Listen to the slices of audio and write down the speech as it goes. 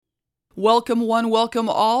Welcome one, welcome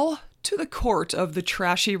all to the court of the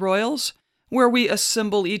Trashy Royals, where we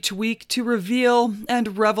assemble each week to reveal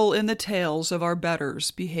and revel in the tales of our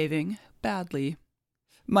betters behaving badly.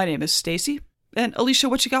 My name is Stacy, and Alicia,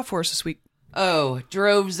 what you got for us this week? Oh,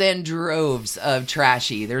 droves and droves of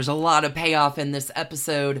trashy. There's a lot of payoff in this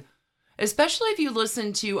episode, especially if you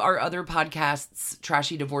listen to our other podcasts,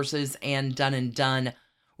 Trashy Divorces and Done and Done.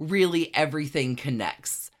 Really, everything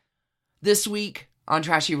connects. This week on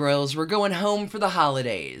Trashy Royals, we're going home for the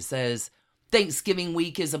holidays as Thanksgiving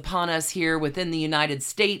week is upon us here within the United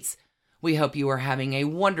States. We hope you are having a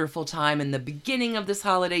wonderful time in the beginning of this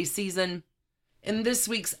holiday season. In this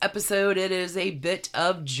week's episode, it is a bit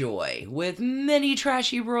of joy, with many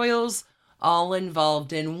trashy royals all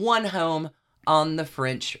involved in one home on the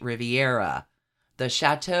French Riviera, the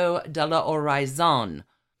Château de l'Horizon.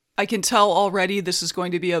 I can tell already this is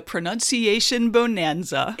going to be a pronunciation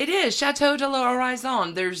bonanza. It is, Château de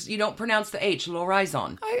l'Horizon. You don't pronounce the H,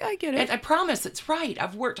 l'Horizon. I get it. I promise, it's right.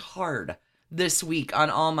 I've worked hard this week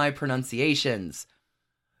on all my pronunciations.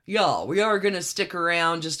 Y'all, we are going to stick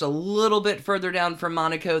around just a little bit further down from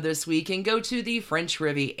Monaco this week and go to the French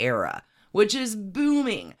Riviera, which is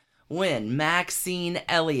booming when Maxine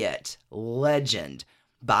Elliott, legend,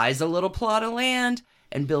 buys a little plot of land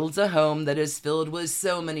and builds a home that is filled with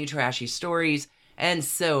so many trashy stories and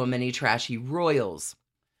so many trashy royals.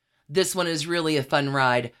 This one is really a fun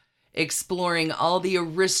ride, exploring all the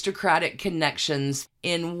aristocratic connections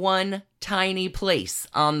in one tiny place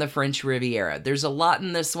on the French Riviera. There's a lot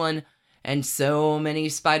in this one, and so many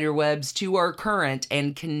spider webs to our current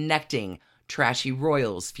and connecting Trashy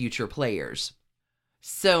Royals future players.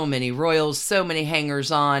 So many royals, so many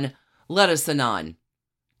hangers-on. Let us anon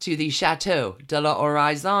to the Château de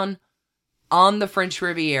l'Horizon on the French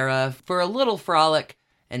Riviera for a little frolic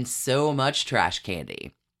and so much trash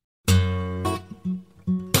candy.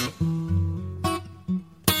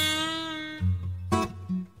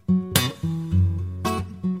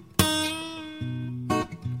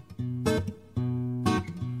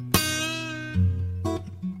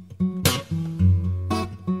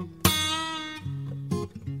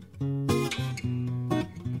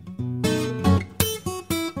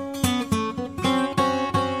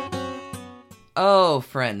 Oh,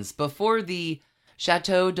 friends, before the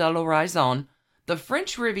Château de l'Horizon, the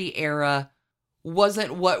French Riviera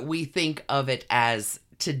wasn't what we think of it as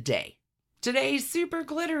today. Today's super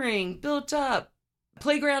glittering, built up,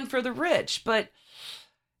 playground for the rich, but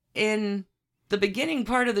in the beginning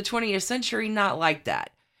part of the 20th century, not like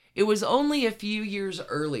that. It was only a few years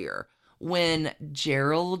earlier when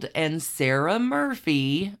Gerald and Sarah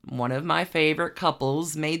Murphy, one of my favorite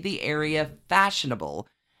couples, made the area fashionable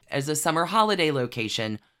as a summer holiday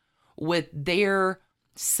location with their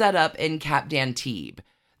setup in Cap d'Antibes.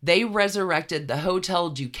 They resurrected the Hotel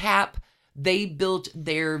du Cap. They built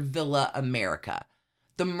their Villa America.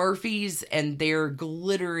 The Murphys and their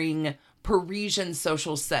glittering Parisian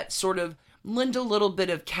social set sort of lend a little bit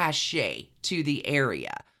of cachet to the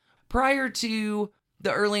area. Prior to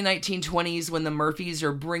the early 1920s, when the Murphys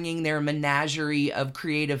are bringing their menagerie of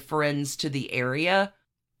creative friends to the area,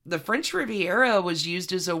 the French Riviera was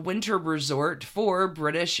used as a winter resort for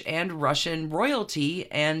British and Russian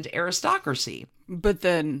royalty and aristocracy. But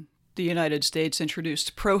then the United States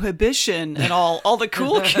introduced prohibition and all the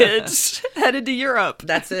cool kids headed to Europe.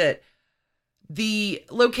 That's it. The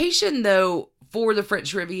location, though, for the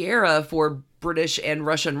French Riviera for British and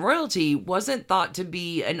Russian royalty wasn't thought to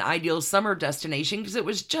be an ideal summer destination because it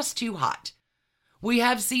was just too hot. We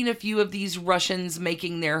have seen a few of these Russians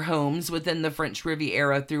making their homes within the French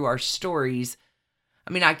Riviera through our stories.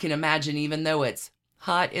 I mean, I can imagine even though it's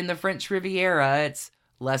hot in the French Riviera, it's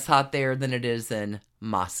less hot there than it is in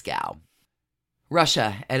Moscow.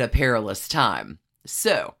 Russia at a perilous time.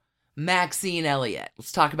 So, Maxine Elliott,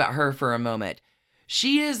 let's talk about her for a moment.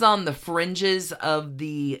 She is on the fringes of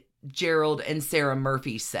the Gerald and Sarah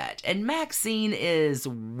Murphy set, and Maxine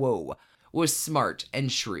was smart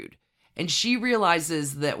and shrewd. And she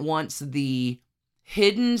realizes that once the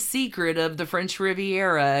hidden secret of the French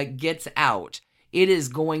Riviera gets out, it is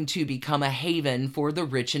going to become a haven for the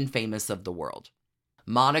rich and famous of the world.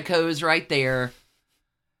 Monaco's right there.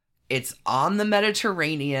 It's on the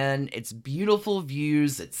Mediterranean. It's beautiful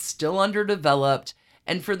views. It's still underdeveloped.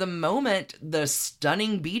 And for the moment, the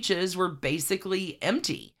stunning beaches were basically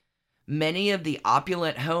empty. Many of the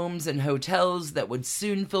opulent homes and hotels that would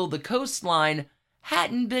soon fill the coastline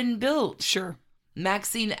hadn't been built. Sure.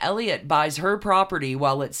 Maxine Elliott buys her property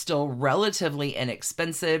while it's still relatively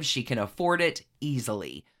inexpensive. She can afford it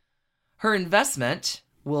easily. Her investment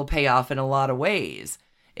will pay off in a lot of ways.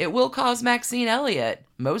 It will cause Maxine Elliott,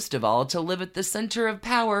 most of all, to live at the center of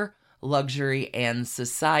power luxury, and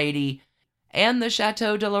society. And the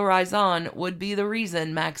Château de la Raison would be the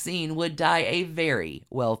reason Maxine would die a very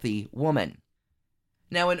wealthy woman.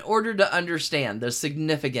 Now, in order to understand the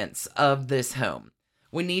significance of this home,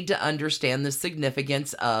 we need to understand the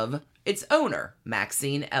significance of its owner,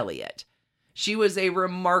 Maxine Elliott. She was a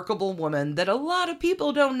remarkable woman that a lot of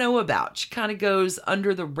people don't know about. She kind of goes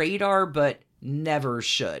under the radar, but never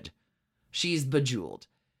should. She's bejeweled.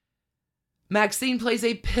 Maxine plays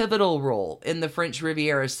a pivotal role in the French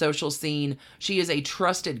Riviera social scene. She is a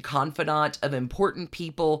trusted confidant of important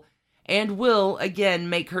people and will, again,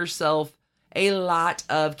 make herself a lot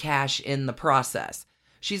of cash in the process.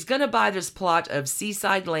 She's going to buy this plot of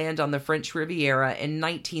seaside land on the French Riviera in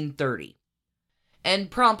 1930.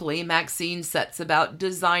 And promptly, Maxine sets about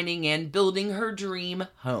designing and building her dream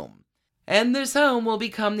home. And this home will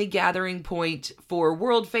become the gathering point for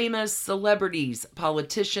world-famous celebrities,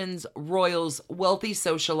 politicians, royals, wealthy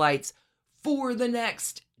socialites for the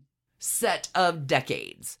next set of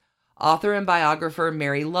decades. Author and biographer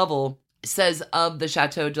Mary Lovell says of the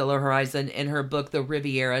Château de la Horizon in her book, The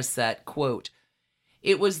Riviera Set, quote,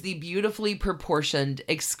 "It was the beautifully proportioned,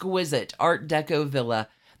 exquisite Art Deco villa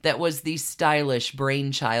that was the stylish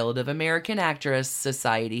brainchild of American actress,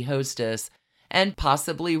 society hostess, and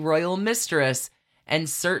possibly royal mistress, and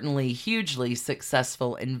certainly hugely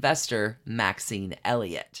successful investor, Maxine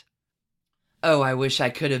Elliott." Oh, I wish I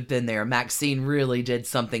could have been there. Maxine really did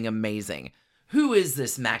something amazing. Who is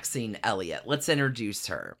this Maxine Elliott? Let's introduce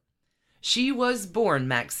her. She was born,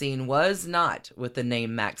 Maxine was not with the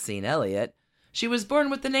name Maxine Elliott. She was born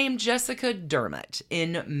with the name Jessica Dermott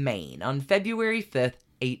in Maine on February 5th,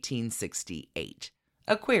 1868.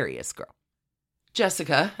 Aquarius girl.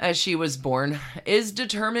 Jessica, as she was born, is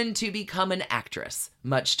determined to become an actress,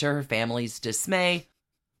 much to her family's dismay.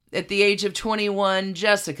 At the age of 21,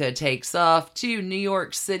 Jessica takes off to New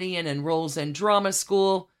York City and enrolls in drama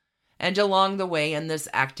school, and along the way in this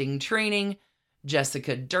acting training,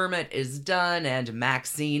 Jessica Dermott is done and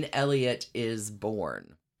Maxine Elliott is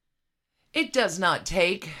born. It does not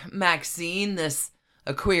take Maxine, this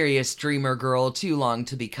Aquarius dreamer girl, too long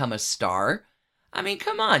to become a star. I mean,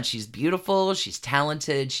 come on, she's beautiful, she's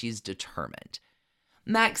talented, she's determined.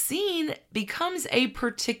 Maxine becomes a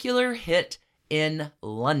particular hit in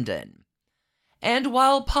London. And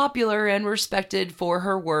while popular and respected for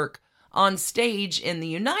her work on stage in the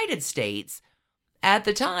United States, at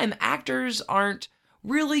the time, actors aren't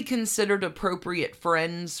really considered appropriate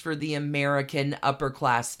friends for the American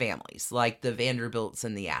upper-class families, like the Vanderbilts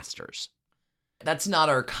and the Astors. That's not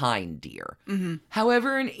our kind, dear. Mm-hmm.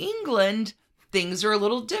 However, in England, things are a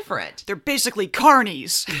little different. They're basically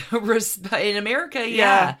carnies. In America,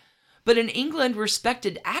 yeah. But in England,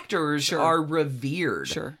 respected actors are revered.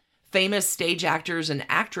 Sure. Famous stage actors and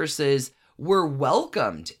actresses were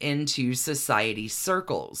welcomed into society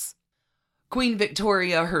circles. Queen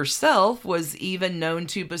Victoria herself was even known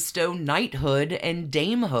to bestow knighthood and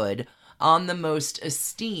damehood on the most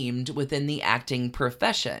esteemed within the acting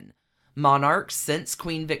profession. Monarchs since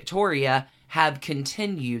Queen Victoria have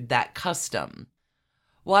continued that custom.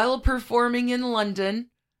 While performing in London,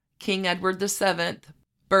 King Edward VII,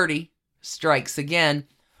 Bertie, strikes again,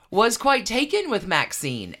 was quite taken with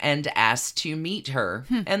Maxine and asked to meet her,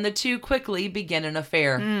 and the two quickly begin an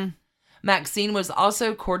affair. Maxine was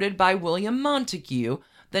also courted by William Montague,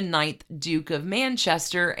 the 9th Duke of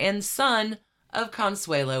Manchester and son of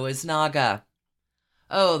Consuelo Isnaga.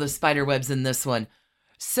 Oh, the spiderwebs in this one.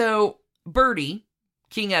 So, Bertie,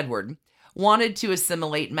 King Edward, wanted to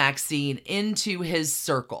assimilate Maxine into his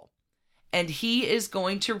circle, and he is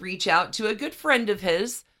going to reach out to a good friend of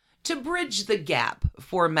his to bridge the gap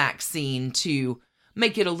for Maxine to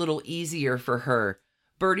make it a little easier for her.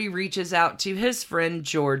 Bertie reaches out to his friend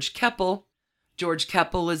George Keppel. George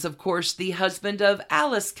Keppel is, of course, the husband of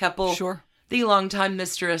Alice Keppel, the longtime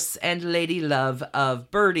mistress and lady love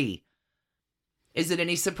of Bertie. Is it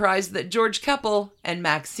any surprise that George Keppel and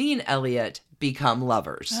Maxine Elliott become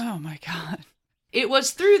lovers? Oh my God. It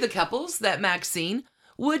was through the Keppels that Maxine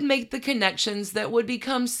would make the connections that would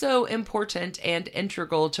become so important and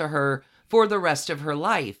integral to her for the rest of her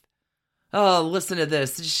life. Oh, listen to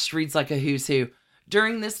this. It just reads like a who's who.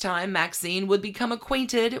 During this time, Maxine would become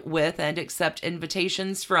acquainted with and accept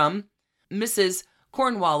invitations from Mrs.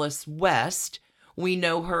 Cornwallis West. We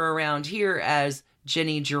know her around here as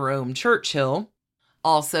Jenny Jerome Churchill.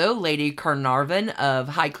 Also, Lady Carnarvon of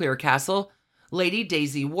Highclere Castle, Lady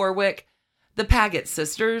Daisy Warwick, the Paget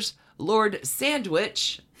sisters, Lord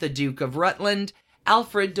Sandwich, the Duke of Rutland,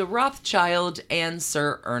 Alfred de Rothschild, and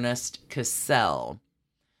Sir Ernest Cassell.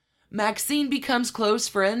 Maxine becomes close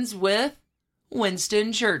friends with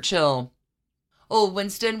Winston Churchill. Old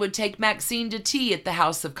Winston would take Maxine to tea at the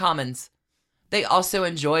House of Commons. They also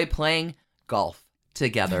enjoy playing golf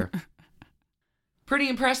together. Pretty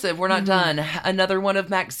impressive. We're not done. Another one of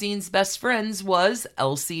Maxine's best friends was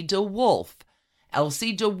Elsie de Wolfe.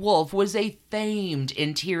 Elsie de Wolfe was a famed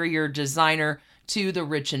interior designer to the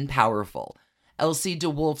rich and powerful. Elsie de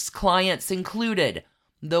Wolfe's clients included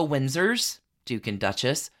the Windsors, Duke and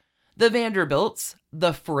Duchess, the Vanderbilts,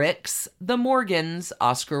 the Fricks, the Morgans,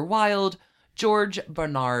 Oscar Wilde, George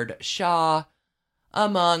Bernard Shaw,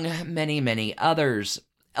 among many, many others.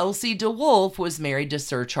 Elsie de Wolfe was married to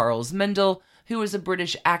Sir Charles Mendel, who was a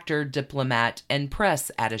British actor, diplomat, and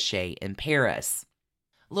press attaché in Paris.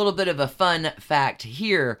 A little bit of a fun fact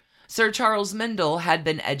here. Sir Charles Mendel had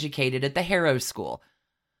been educated at the Harrow School,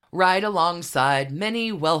 right alongside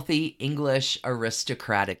many wealthy English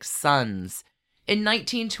aristocratic sons. In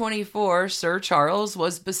 1924, Sir Charles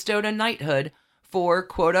was bestowed a knighthood for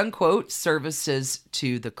quote-unquote services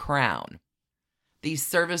to the crown. These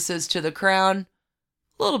services to the crown,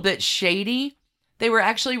 a little bit shady. They were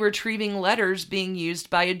actually retrieving letters being used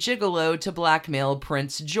by a gigolo to blackmail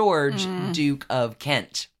Prince George, Duke of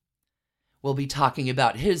Kent. We'll be talking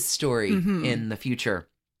about his story in the future.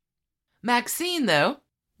 Maxine, though,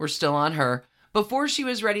 we're still on her. Before she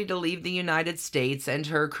was ready to leave the United States and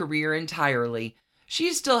her career entirely,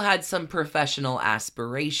 she still had some professional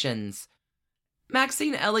aspirations.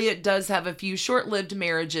 Maxine Elliott does have a few short-lived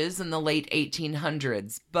marriages in the late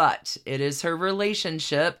 1800s, but it is her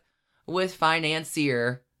relationship with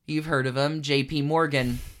financier, you've heard of him, J.P.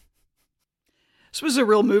 Morgan. This was a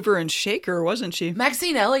real mover and shaker, wasn't she?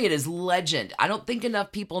 Maxine Elliott is legend. I don't think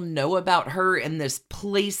enough people know about her and this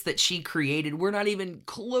place that she created. We're not even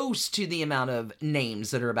close to the amount of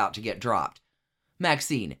names that are about to get dropped.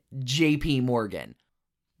 Maxine, J.P. Morgan.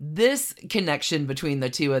 This connection between the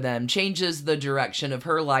two of them changes the direction of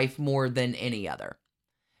her life more than any other.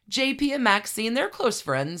 J.P. and Maxine, they're close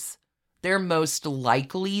friends. They're most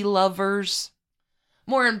likely lovers.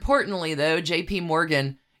 More importantly, though, J.P.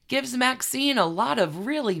 Morgan gives Maxine a lot of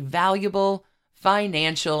really valuable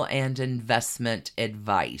financial and investment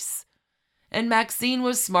advice. And Maxine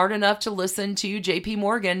was smart enough to listen to J.P.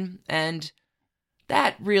 Morgan, and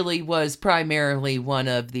that really was primarily one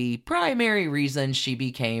of the primary reasons she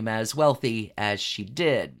became as wealthy as she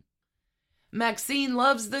did. Maxine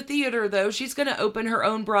loves the theater, though. She's going to open her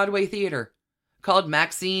own Broadway theater called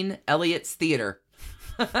Maxine Elliott's Theater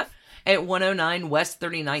at 109 West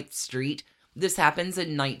 39th Street. This happens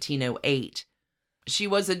in 1908. She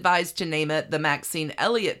was advised to name it the Maxine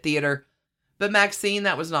Elliott Theater, but Maxine,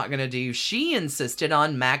 that was not going to do. She insisted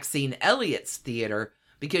on Maxine Elliott's Theater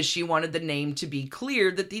because she wanted the name to be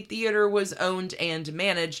clear that the theater was owned and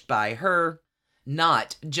managed by her,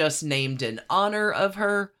 not just named in honor of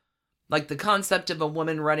her. Like, the concept of a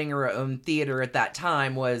woman running her own theater at that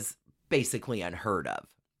time was basically unheard of.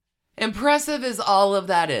 Impressive as all of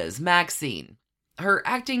that is, Maxine, her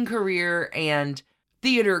acting career and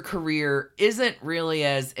theater career isn't really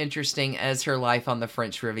as interesting as her life on the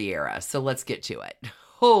French Riviera, so let's get to it.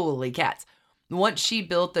 Holy cats. Once she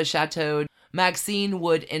built the Château, Maxine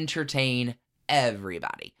would entertain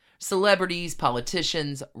everybody. Celebrities,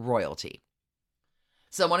 politicians, royalty.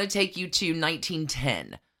 So I want to take you to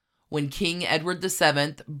 1910, when King Edward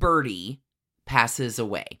VII, Bertie, passes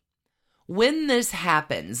away. When this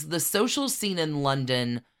happens, the social scene in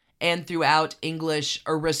London and throughout English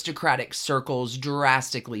aristocratic circles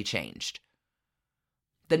drastically changed.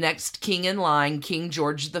 The next king in line, King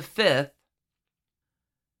George V,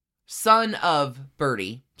 son of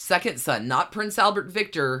Bertie, second son, not Prince Albert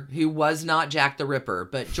Victor, who was not Jack the Ripper,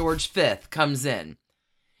 but George V comes in.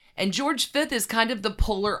 And George V is kind of the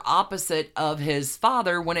polar opposite of his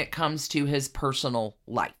father when it comes to his personal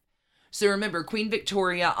life. So remember, Queen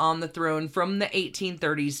Victoria on the throne from the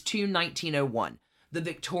 1830s to 1901, the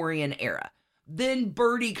Victorian era. Then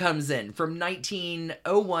Bertie comes in from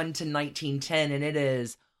 1901 to 1910, and it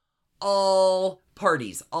is all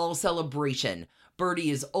parties, all celebration.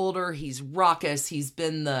 Bertie is older, he's raucous, he's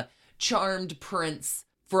been the charmed prince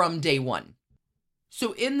from day one.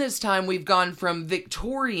 So in this time, we've gone from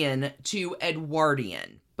Victorian to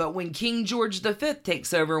Edwardian. But when King George V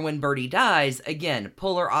takes over when Bertie dies, again,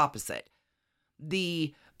 polar opposite.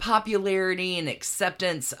 The popularity and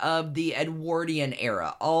acceptance of the Edwardian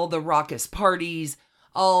era, all the raucous parties,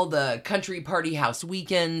 all the country party house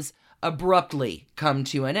weekends, abruptly come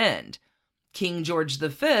to an end. King George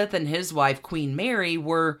V and his wife Queen Mary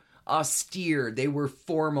were austere, they were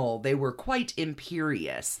formal, they were quite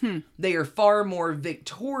imperious. They are far more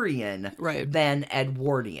Victorian than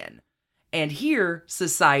Edwardian. And here,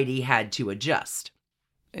 society had to adjust.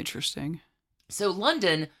 Interesting. So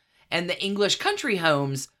London And the English country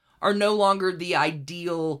homes are no longer the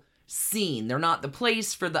ideal scene. They're not the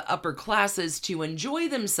place for the upper classes to enjoy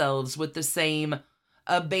themselves with the same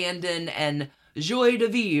abandon and joie de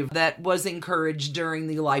vivre that was encouraged during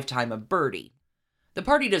the lifetime of Bertie. The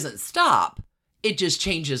party doesn't stop. It just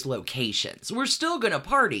changes locations. We're still going to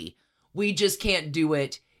party. We just can't do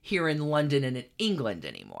it here in London and in England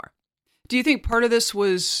anymore. Do you think part of this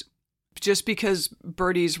was just because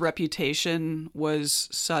Bertie's reputation was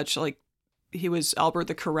such, like, he was Albert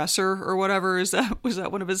the Caresser or whatever? Was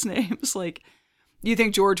that one of his names? Like, you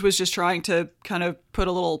think George was just trying to kind of put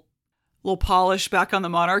a little polish back on the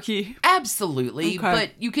monarchy? Absolutely. Okay.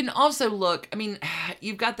 But you can also look, I mean,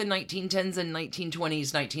 you've got the 1910s and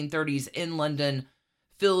 1920s, 1930s in London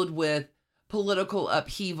filled with political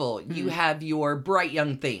upheaval. You have your Bright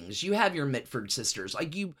Young Things. You have your Mitford sisters.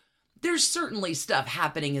 There's certainly stuff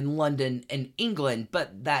happening in London and England,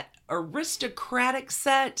 but that aristocratic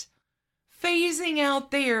set phasing out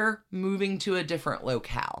there, moving to a different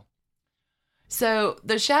locale. So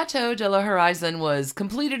the Château de la Horizon was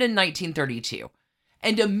completed in 1932,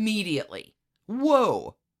 and immediately,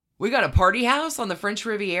 whoa, we got a party house on the French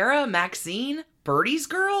Riviera, Maxine, Bertie's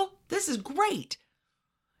girl? This is great.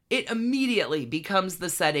 It immediately becomes the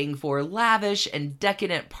setting for lavish and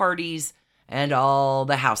decadent parties and all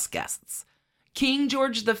the house guests. King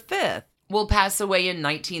George V will pass away in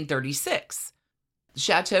 1936. The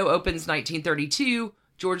Château opens 1932.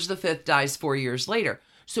 George V dies 4 years later.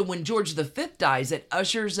 So when George V dies, it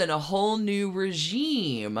ushers in a whole new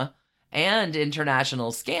regime and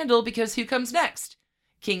international scandal, because who comes next?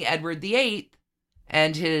 King Edward VIII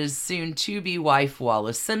and his soon-to-be wife,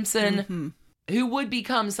 Wallis Simpson, who would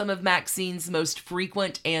become some of Maxine's most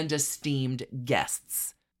frequent and esteemed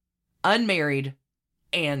guests. Unmarried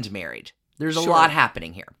and married. There's a lot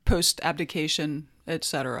happening here. Post-abdication,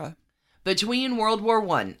 etc. Between World War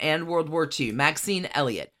I and World War II, Maxine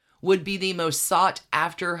Elliott would be the most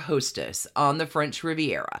sought-after hostess on the French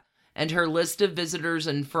Riviera, and her list of visitors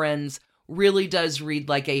and friends really does read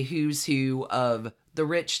like a who's who of the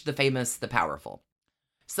rich, the famous, the powerful.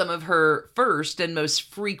 Some of her first and most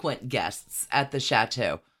frequent guests at the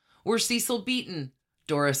Château were Cecil Beaton,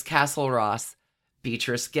 Doris Castle-Ross,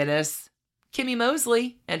 Beatrice Guinness, Kimmy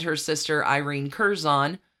Moseley, and her sister Irene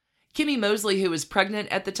Curzon. Kimmy Moseley, who was pregnant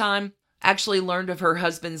at the time, actually learned of her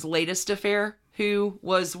husband's latest affair, who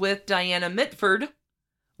was with Diana Mitford,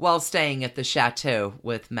 while staying at the Château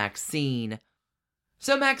with Maxine.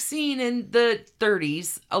 So Maxine, in the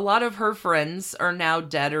 30s, a lot of her friends are now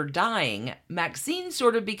dead or dying. Maxine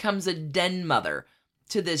sort of becomes a den mother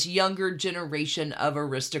to this younger generation of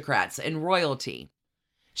aristocrats and royalty.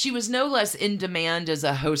 She was no less in demand as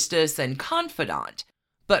a hostess and confidant,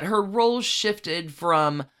 but her role shifted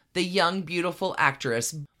from the young, beautiful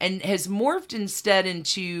actress and has morphed instead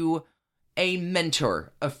into a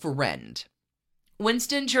mentor, a friend.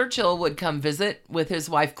 Winston Churchill would come visit with his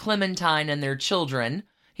wife Clementine and their children.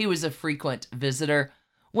 He was a frequent visitor.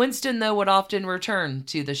 Winston, though, would often return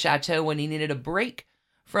to the Château when he needed a break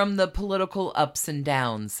from the political ups and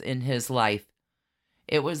downs in his life.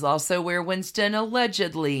 It was also where Winston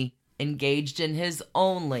allegedly engaged in his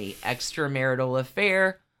only extramarital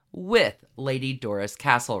affair with Lady Doris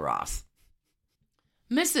Castle-Ross.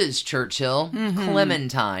 Mrs. Churchill,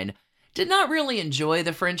 Clementine, did not really enjoy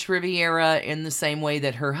the French Riviera in the same way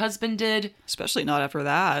that her husband did. Especially not after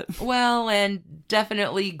that. Well, and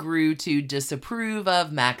definitely grew to disapprove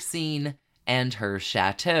of Maxine and her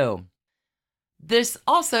chateau. This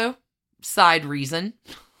also, side reason,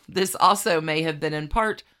 this also may have been in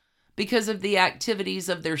part because of the activities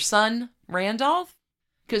of their son, Randolph.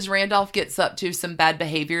 Because Randolph gets up to some bad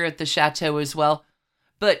behavior at the chateau as well.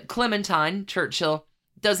 But Clementine, Churchill,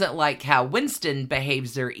 doesn't like how Winston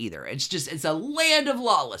behaves there either. It's a land of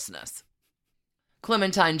lawlessness.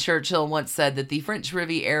 Clementine Churchill once said that the French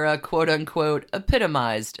Riviera, quote unquote,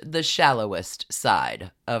 epitomized the shallowest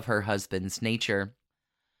side of her husband's nature.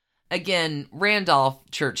 Again, Randolph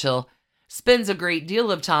Churchill spends a great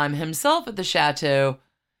deal of time himself at the chateau,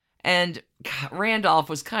 and Randolph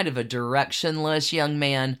was kind of a directionless young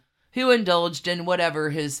man who indulged in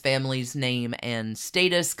whatever his family's name and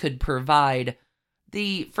status could provide.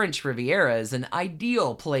 The French Riviera is an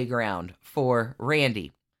ideal playground for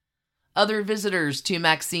Randy. Other visitors to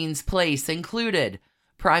Maxine's place included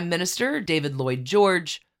Prime Minister David Lloyd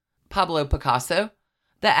George, Pablo Picasso,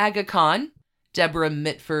 the Aga Khan, Deborah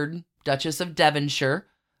Mitford, Duchess of Devonshire,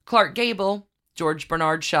 Clark Gable, George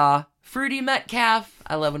Bernard Shaw, Fruity Metcalf,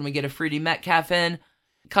 I love when we get a Fruity Metcalf in,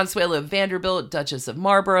 Consuelo Vanderbilt, Duchess of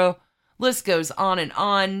Marlborough, list goes on and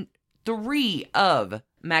on. 3 of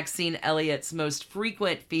Maxine Elliott's most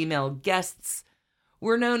frequent female guests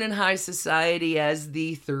were known in high society as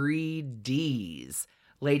the 3Ds: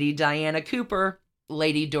 Lady Diana Cooper,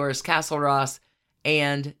 Lady Doris Castleross,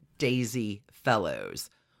 and Daisy Fellows.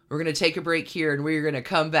 We're going to take a break here, and we're going to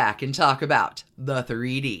come back and talk about the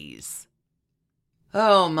 3Ds.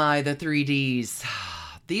 Oh my, the 3Ds.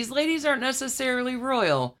 These ladies aren't necessarily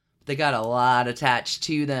royal. They got a lot attached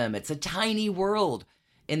to them. It's a tiny world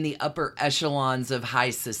in the upper echelons of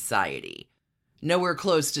high society. Nowhere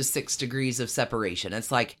close to 6 degrees of separation.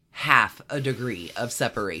 It's like half a degree of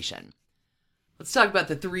separation. Let's talk about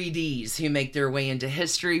the 3Ds who make their way into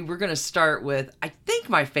history. We're going to start with, I think,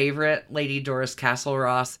 my favorite, Lady Doris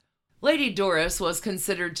Castleross. Lady Doris was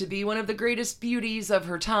considered to be one of the greatest beauties of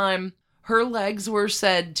her time. Her legs were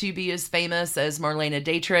said to be as famous as Marlene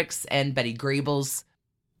Dietrich's and Betty Grable's.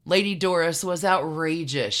 Lady Doris was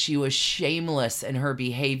outrageous. She was shameless in her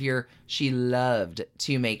behavior. She loved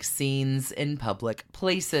to make scenes in public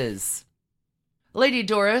places. Lady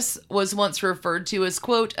Doris was once referred to as,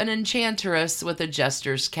 quote, an enchantress with a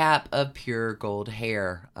jester's cap of pure gold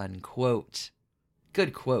hair, unquote.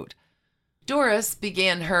 Good quote. Doris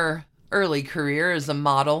began her early career as a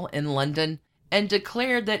model in London and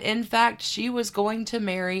declared that, in fact, she was going to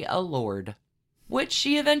marry a lord, which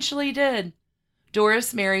she eventually did.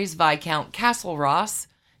 Doris marries Viscount Castleross.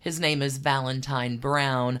 His name is Valentine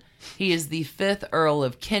Brown. He is the 5th Earl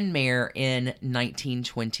of Kenmare in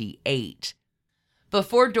 1928.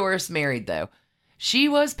 Before Doris married, though, she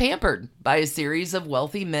was pampered by a series of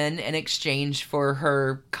wealthy men in exchange for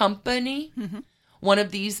her company. Mm-hmm. One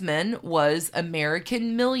of these men was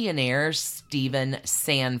American millionaire Stephen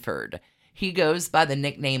Sanford. He goes by the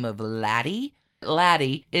nickname of Laddie.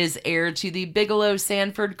 Laddie is heir to the Bigelow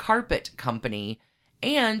Sanford Carpet Company,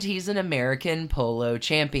 and he's an American polo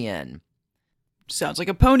champion. Sounds like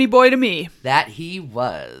a pony boy to me. That he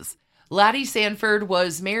was. Laddie Sanford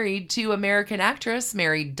was married to American actress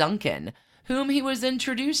Mary Duncan, whom he was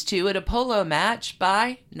introduced to at a polo match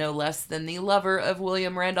by no less than the lover of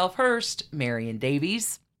William Randolph Hearst, Marion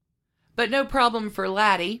Davies. But no problem for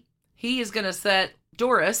Laddie. He is going to set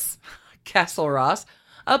Doris Castleross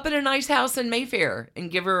up in a nice house in Mayfair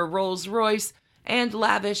and give her a Rolls Royce and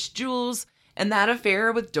lavish jewels, and that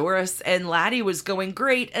affair with Doris and Laddie was going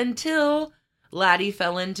great until Laddie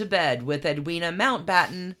fell into bed with Edwina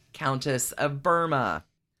Mountbatten, Countess of Burma.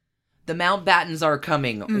 The Mountbattens are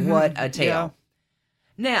coming. Mm-hmm. What a tale.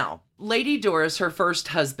 Yeah. Now, Lady Doris, her first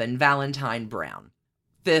husband, Valentine Brown,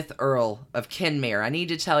 5th Earl of Kenmare. I need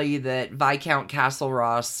to tell you that Viscount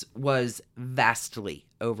Castleross was vastly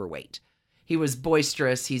overweight. He was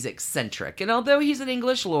boisterous, he's eccentric, and although he's an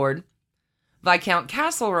English lord, Viscount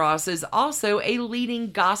Castleross is also a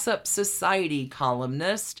leading gossip society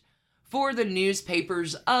columnist for the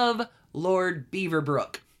newspapers of Lord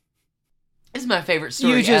Beaverbrook. This is my favorite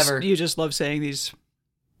story ever. You just love saying these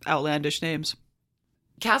outlandish names.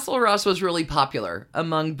 Castleross was really popular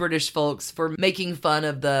among British folks for making fun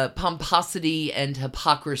of the pomposity and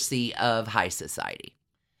hypocrisy of high society.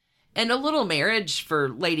 And a little marriage for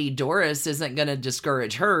Lady Doris isn't going to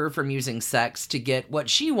discourage her from using sex to get what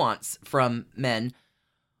she wants from men.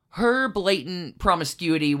 Her blatant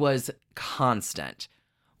promiscuity was constant.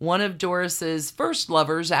 One of Doris's first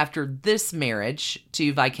lovers after this marriage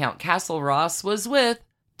to Viscount Castleross was with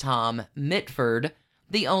Tom Mitford,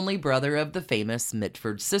 the only brother of the famous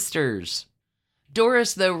Mitford sisters.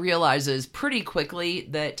 Doris, though, realizes pretty quickly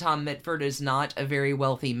that Tom Mitford is not a very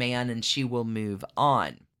wealthy man and she will move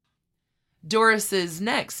on. Doris's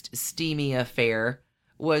next steamy affair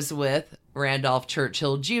was with Randolph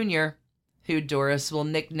Churchill Jr., who Doris will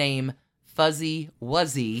nickname Fuzzy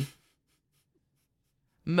Wuzzy.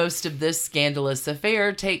 Most of this scandalous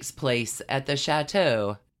affair takes place at the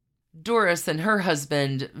Château. Doris and her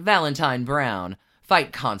husband, Valentine Brown,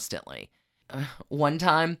 fight constantly. One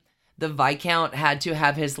time, the Viscount had to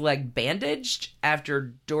have his leg bandaged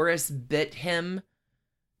after Doris bit him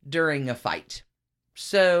during a fight.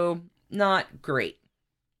 So, not great.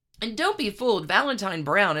 And don't be fooled, Valentine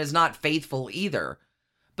Brown is not faithful either.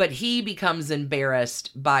 But he becomes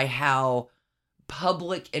embarrassed by how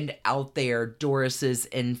public and out there Doris's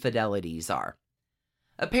infidelities are.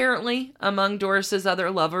 Apparently, among Doris's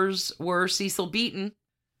other lovers were Cecil Beaton,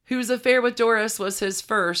 whose affair with Doris was his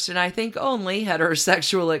first and I think only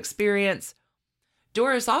heterosexual experience.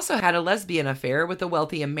 Doris also had a lesbian affair with a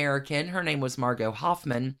wealthy American. Her name was Margot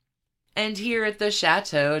Hoffman. And here at the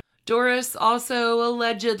Château, Doris also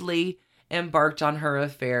allegedly embarked on her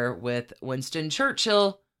affair with Winston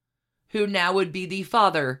Churchill, who now would be the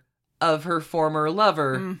father of her former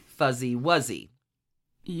lover, Fuzzy Wuzzy.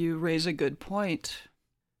 You raise a good point.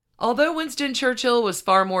 Although Winston Churchill was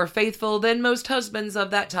far more faithful than most husbands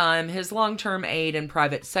of that time, his long-term aide and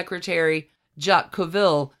private secretary, Jacques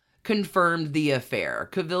Colville, confirmed the affair.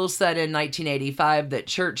 Colville said in 1985 that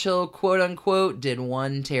Churchill, quote-unquote, did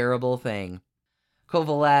one terrible thing.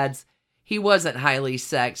 Colville adds, he wasn't highly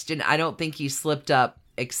sexed, and I don't think he slipped up,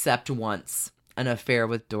 except once, an affair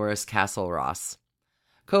with Doris Castle-Ross.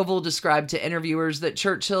 Colville described to interviewers that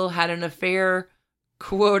Churchill had an affair,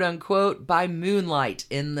 quote-unquote, by moonlight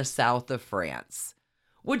in the south of France.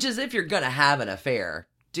 Which is, if you're going to have an affair,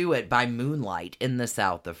 do it by moonlight in the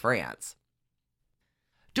south of France.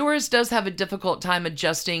 Doris does have a difficult time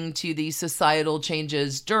adjusting to the societal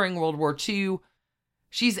changes during World War II.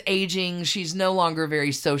 She's aging, she's no longer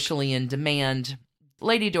very socially in demand.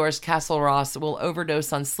 Lady Doris Castle-Ross will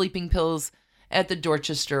overdose on sleeping pills at the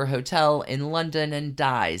Dorchester Hotel in London and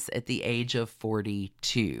dies at the age of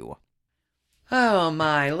 42. Oh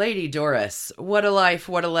my, Lady Doris. What a life,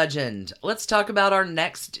 what a legend. Let's talk about our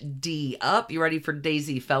next D up. You ready for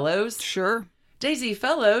Daisy Fellows? Sure. Daisy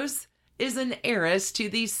Fellows is an heiress to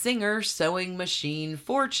the Singer sewing machine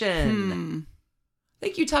fortune. I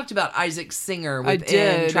think you talked about Isaac Singer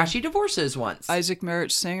within Trashy Divorces once. Isaac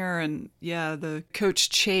Merritt Singer and, the Coach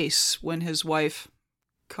Chase when his wife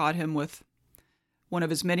caught him with one of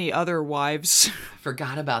his many other wives. I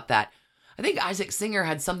forgot about that. I think Isaac Singer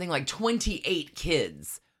had something like 28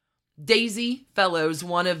 kids. Daisy Fellows,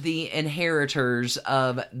 one of the inheritors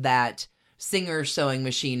of that Singer sewing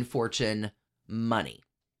machine fortune money.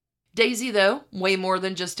 Daisy, though, way more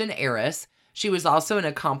than just an heiress. She was also an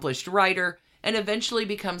accomplished writer and eventually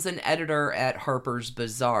becomes an editor at Harper's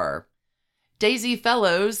Bazaar. Daisy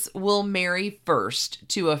Fellows will marry first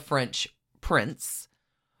to a French prince.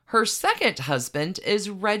 Her second husband is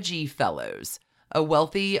Reggie Fellows, a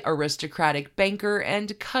wealthy aristocratic banker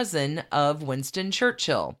and cousin of Winston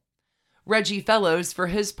Churchill. Reggie Fellows, for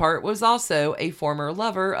his part, was also a former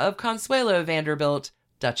lover of Consuelo Vanderbilt,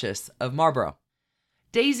 Duchess of Marlborough.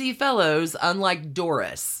 Daisy Fellows, unlike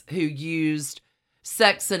Doris, who used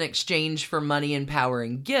sex in exchange for money and power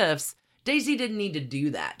and gifts, Daisy didn't need to do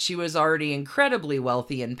that. She was already incredibly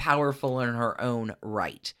wealthy and powerful in her own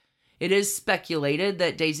right. It is speculated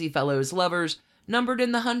that Daisy Fellows' lovers numbered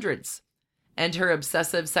in the hundreds, and her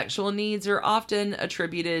obsessive sexual needs are often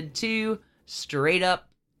attributed to straight-up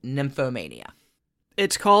nymphomania.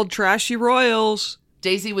 It's called Trashy Royals.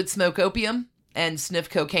 Daisy would smoke opium and sniff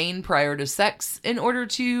cocaine prior to sex in order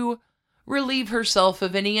to relieve herself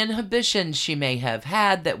of any inhibitions she may have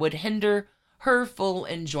had that would hinder her full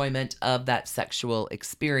enjoyment of that sexual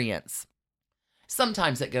experience.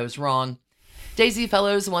 Sometimes it goes wrong. Daisy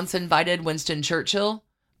Fellows once invited Winston Churchill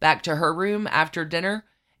back to her room after dinner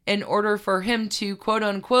in order for him to,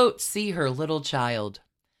 quote-unquote, see her little child.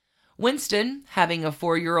 Winston, having a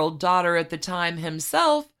 4-year-old daughter at the time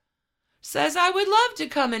himself, says, I would love to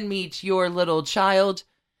come and meet your little child.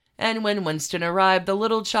 And when Winston arrived, the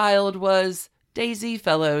little child was Daisy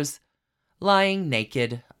Fellows, lying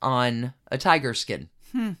naked on a tiger skin.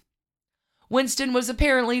 Winston was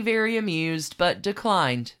apparently very amused, but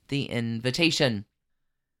declined the invitation.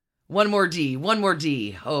 One more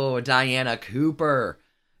D. Oh, Diana Cooper.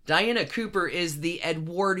 Diana Cooper is the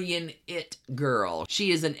Edwardian it girl.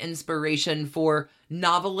 She is an inspiration for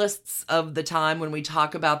novelists of the time when we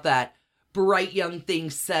talk about that bright young thing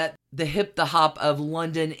set, the hip, the hop of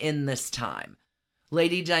London in this time.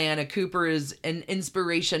 Lady Diana Cooper is an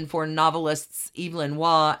inspiration for novelists Evelyn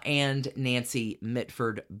Waugh and Nancy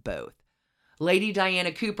Mitford both. Lady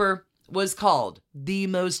Diana Cooper was called the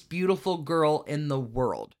most beautiful girl in the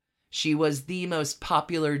world. She was the most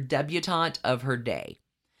popular debutante of her day.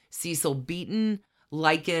 Cecil Beaton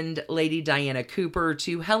likened Lady Diana Cooper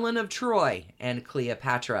to Helen of Troy and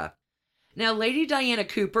Cleopatra. Now, Lady Diana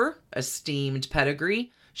Cooper, esteemed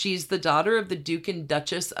pedigree, she's the daughter of the Duke and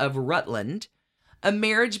Duchess of Rutland. A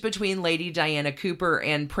marriage between Lady Diana Cooper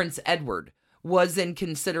and Prince Edward was in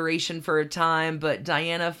consideration for a time, but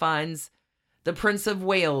Diana finds the Prince of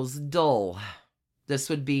Wales dull. This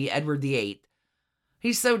would be Edward VIII.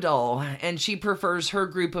 He's so dull, and she prefers her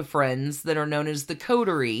group of friends that are known as the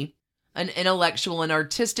Coterie, an intellectual and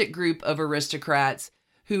artistic group of aristocrats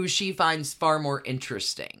who she finds far more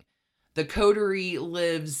interesting. The Coterie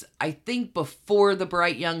lives, I think, before the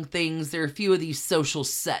Bright Young Things. There are a few of these social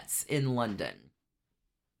sets in London.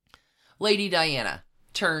 Lady Diana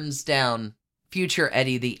turns down future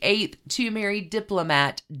Eddie VIII to marry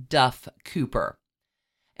diplomat Duff Cooper.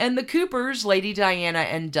 And the Coopers, Lady Diana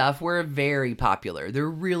and Duff, were very popular. They're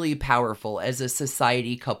really powerful as a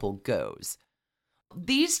society couple goes.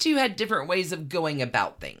 These two had different ways of going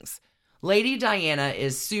about things. Lady Diana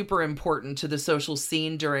is super important to the social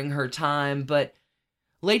scene during her time, but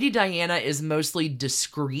Lady Diana is mostly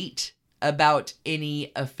discreet about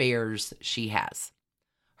any affairs she has.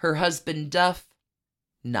 Her husband, Duff,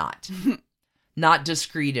 not. Not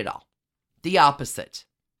discreet at all. The opposite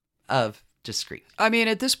of discreet. I mean,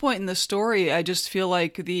 at this point in the story, I just feel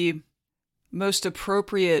like the most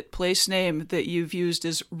appropriate place name that you've used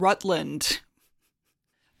is Rutland.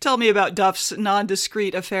 Tell me about Duff's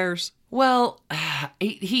non-discreet affairs. Well,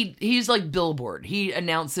 he's like Billboard. He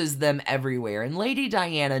announces them everywhere, and Lady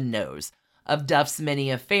Diana knows of Duff's many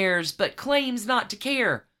affairs, but claims not to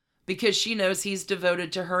care, because she knows he's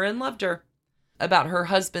devoted to her and loved her. About her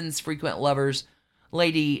husband's frequent lovers,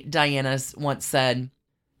 Lady Diana once said,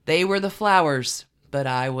 "They were the flowers, but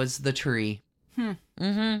I was the tree." I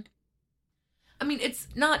mean, it's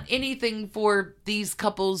not anything for these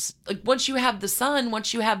couples. Like, once you have the son,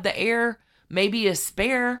 once you have the heir, maybe a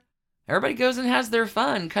spare, everybody goes and has their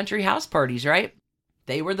fun country house parties, right?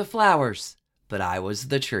 They were the flowers, but I was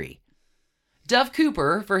the tree. Duff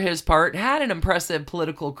Cooper, for his part, had an impressive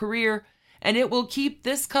political career, and it will keep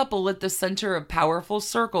this couple at the center of powerful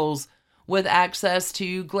circles with access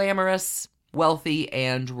to glamorous, wealthy,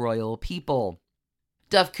 and royal people.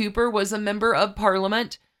 Duff Cooper was a member of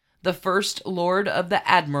Parliament, the First Lord of the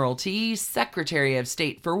Admiralty, Secretary of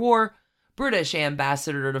State for War, British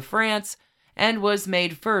Ambassador to France, and was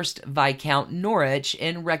made first Viscount Norwich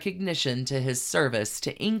in recognition to his service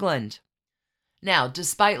to England. Now,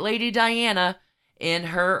 despite Lady Diana, in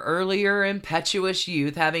her earlier impetuous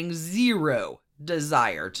youth, having zero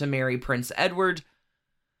desire to marry Prince Edward,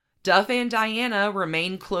 Duff and Diana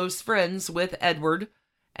remain close friends with Edward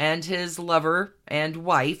and his lover and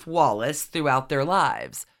wife, Wallis, throughout their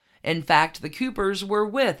lives. In fact, the Coopers were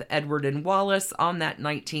with Edward and Wallis on that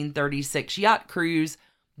 1936 yacht cruise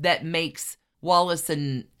that makes Wallis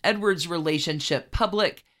and Edward's relationship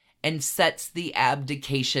public and sets the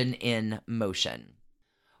abdication in motion.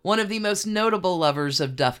 One of the most notable lovers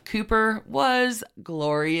of Duff Cooper was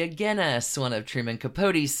Gloria Guinness, one of Truman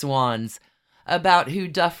Capote's swans, about who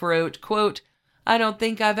Duff wrote, quote, "I don't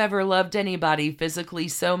think I've ever loved anybody physically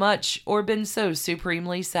so much or been so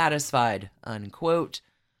supremely satisfied," unquote.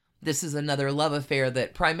 This is another love affair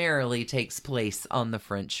that primarily takes place on the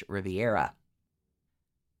French Riviera.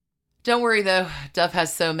 Don't worry, though, Duff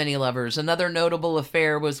has so many lovers. Another notable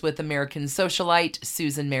affair was with American socialite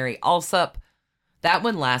Susan Mary Alsop. That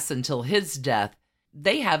one lasts until his death.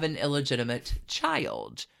 They have an illegitimate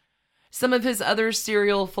child. Some of his other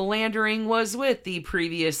serial philandering was with the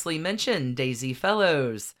previously mentioned Daisy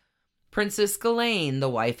Fellows, Princess Ghislaine, the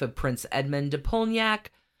wife of Prince Edmond de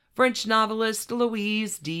Polignac, French novelist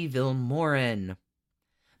Louise de Vilmorin.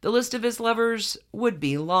 The list of his lovers would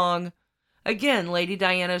be long. Again, Lady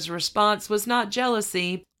Diana's response was not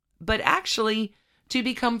jealousy, but actually to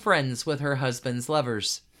become friends with her husband's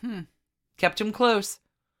lovers. Kept him close.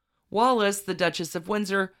 Wallis, the Duchess of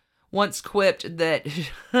Windsor, once quipped that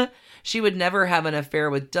she would never have an affair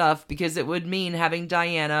with Duff because it would mean having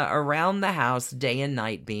Diana around the house day and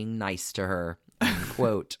night being nice to her.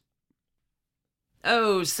 Quote.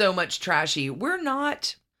 Oh, so much trashy. We're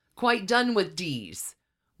not quite done with D's.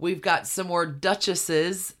 We've got some more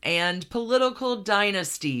duchesses and political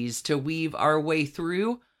dynasties to weave our way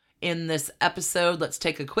through in this episode. Let's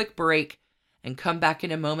take a quick break and come back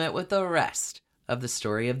in a moment with the rest of the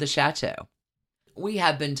story of the Château. We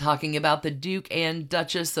have been talking about the Duke and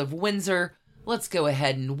Duchess of Windsor. Let's go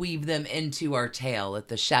ahead and weave them into our tale at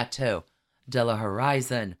the Château de la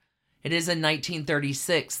Horizon. It is in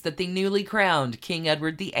 1936 that the newly crowned King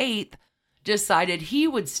Edward VIII decided he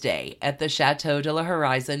would stay at the Château de la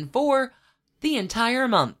Horizon for the entire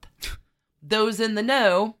month. Those in the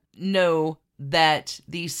know that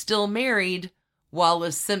the still married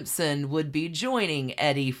Wallis Simpson would be joining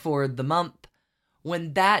Eddie for the month.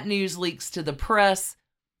 When that news leaks to the press,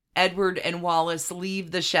 Edward and Wallis leave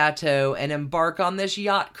the chateau and embark on this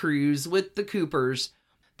yacht cruise with the Coopers.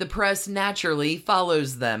 The press naturally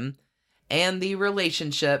follows them, and the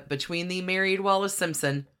relationship between the married Wallis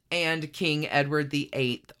Simpson and King Edward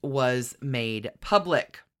VIII was made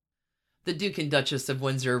public. The Duke and Duchess of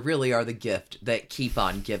Windsor really are the gift that keep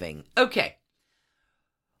on giving. Okay,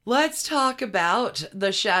 let's talk about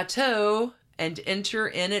the chateau and enter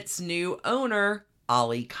in its new owner,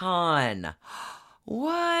 Ali Khan.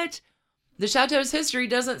 What? The chateau's history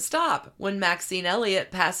doesn't stop when Maxine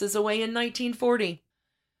Elliott passes away in 1940.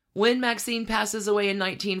 When Maxine passes away in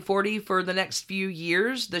 1940, for the next few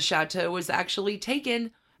years, the chateau was actually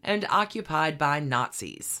taken and occupied by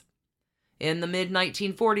Nazis. In the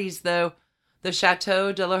mid-1940s, though, the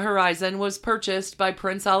Château de la Horizon was purchased by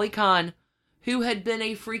Prince Ali Khan, who had been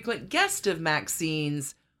a frequent guest of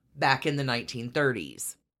Maxine's back in the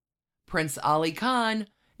 1930s. Prince Ali Khan,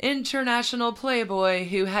 international playboy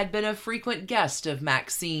who had been a frequent guest of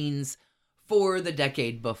Maxine's for the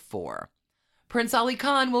decade before. Prince Ali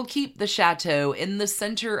Khan will keep the chateau in the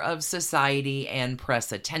center of society and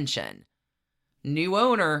press attention. New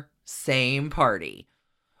owner, same party.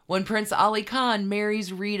 When Prince Ali Khan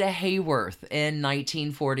marries Rita Hayworth in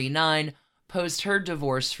 1949, post her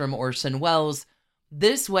divorce from Orson Welles,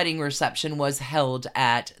 this wedding reception was held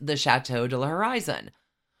at the Château de la Horizon.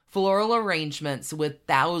 Floral arrangements with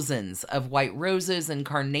thousands of white roses and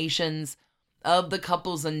carnations of the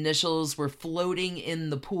couple's initials were floating in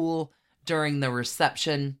the pool during the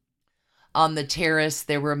reception. On the terrace,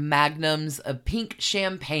 there were magnums of pink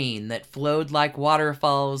champagne that flowed like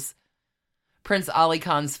waterfalls. Prince Ali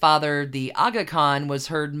Khan's father, the Aga Khan, was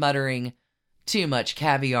heard muttering, "Too much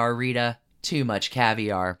caviar, Rita, too much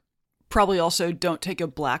caviar." Probably also don't take a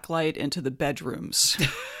black light into the bedrooms.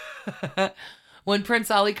 When Prince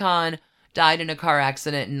Ali Khan died in a car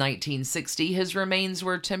accident in 1960, his remains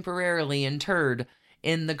were temporarily interred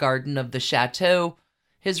in the garden of the chateau.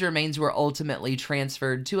 His remains were ultimately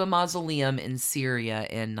transferred to a mausoleum in Syria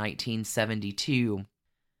in 1972.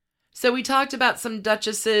 So we talked about some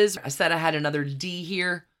duchesses. I said I had another D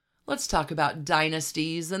here. Let's talk about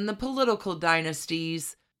dynasties and the political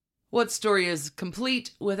dynasties. What story is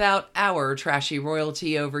complete without our trashy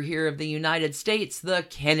royalty over here of the United States, the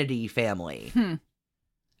Kennedy family?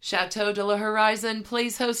 Château de la Horizon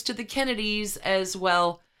plays host to the Kennedys as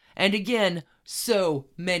well. And again, so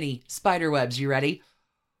many spiderwebs. You ready?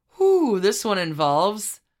 Whew, this one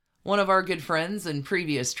involves one of our good friends and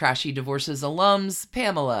previous Trashy Divorces alums,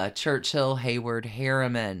 Pamela Churchill Hayward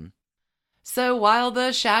Harriman. So while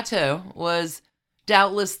the chateau was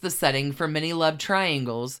doubtless the setting for many love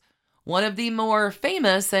triangles, one of the more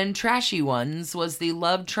famous and trashy ones was the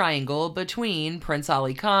love triangle between Prince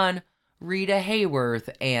Ali Khan, Rita Hayworth,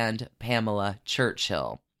 and Pamela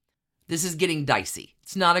Churchill. This is getting dicey.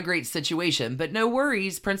 It's not a great situation, but no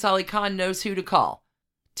worries, Prince Ali Khan knows who to call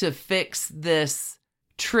to fix this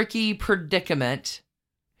tricky predicament.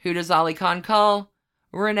 Who does Ali Khan call?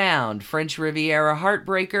 Renowned French Riviera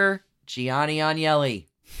heartbreaker, Gianni Agnelli.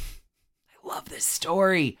 I love this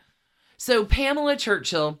story. So Pamela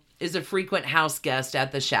Churchill is a frequent house guest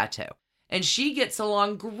at the chateau, and she gets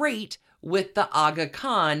along great with the Aga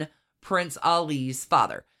Khan, Prince Ali's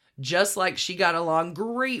father, just like she got along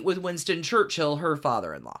great with Winston Churchill, her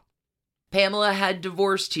father-in-law. Pamela had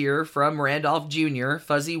divorced here from Randolph Jr.,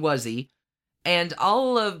 Fuzzy Wuzzy, and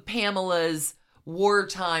all of Pamela's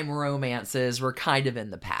wartime romances were kind of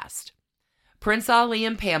in the past. Prince Ali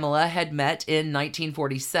and Pamela had met in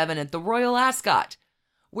 1947 at the Royal Ascot,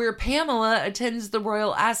 where Pamela attends the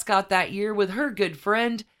Royal Ascot that year with her good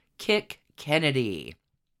friend, Kik Kennedy.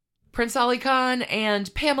 Prince Ali Khan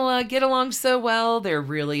and Pamela get along so well, they're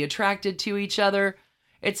really attracted to each other.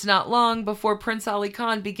 It's not long before Prince Ali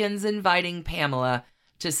Khan begins inviting Pamela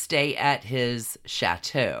to stay at his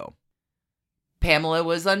chateau. Pamela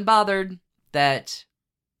was unbothered that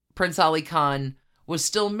Prince Ali Khan was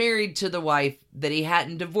still married to the wife that he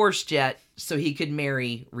hadn't divorced yet, so he could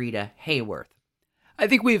marry Rita Hayworth. I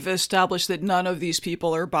think we've established that none of these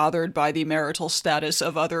people are bothered by the marital status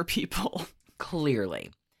of other people. Clearly.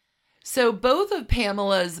 So both of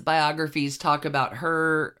Pamela's biographies talk about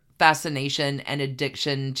her fascination and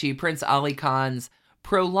addiction to Prince Ali Khan's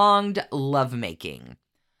prolonged lovemaking.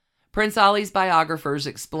 Prince Ali's biographers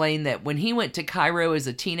explain that when he went to Cairo as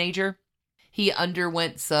a teenager, he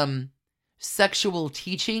underwent some sexual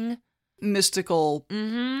teaching. Mystical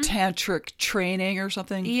tantric training or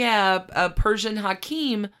something. Yeah, a Persian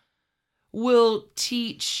Hakim will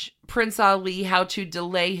teach Prince Ali how to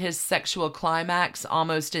delay his sexual climax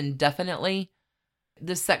almost indefinitely.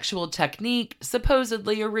 The sexual technique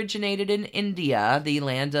supposedly originated in India, the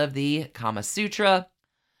land of the Kama Sutra.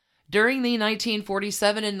 During the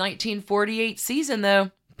 1947 and 1948 season,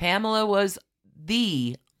 though, Pamela was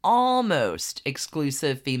the almost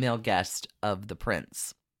exclusive female guest of the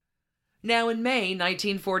prince. Now, in May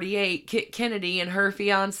 1948, Kit Kennedy and her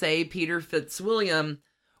fiancé, Peter Fitzwilliam,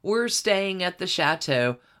 were staying at the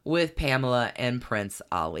chateau with Pamela and Prince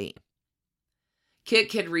Ali.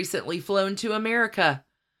 Kit had recently flown to America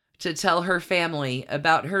to tell her family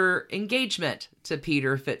about her engagement to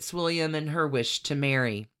Peter Fitzwilliam and her wish to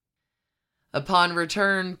marry. Upon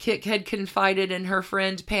return, Kit had confided in her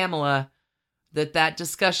friend Pamela that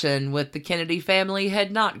discussion with the Kennedy family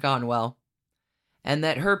had not gone well, and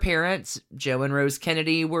that her parents, Joe and Rose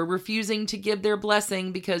Kennedy, were refusing to give their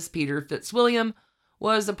blessing because Peter Fitzwilliam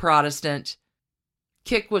was a Protestant.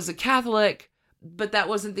 Kik was a Catholic, but that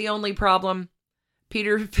wasn't the only problem.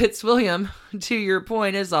 Peter Fitzwilliam, to your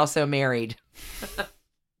point, is also married.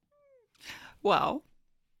 Wow.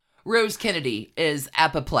 Rose Kennedy is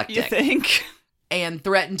apoplectic. You think? And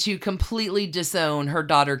threatened to completely disown her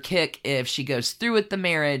daughter Kik if she goes through with the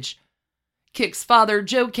marriage. Kik's father,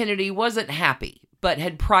 Joe Kennedy, wasn't happy, but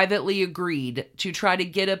had privately agreed to try to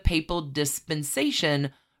get a papal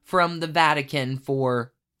dispensation from the Vatican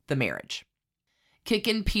for the marriage. Kik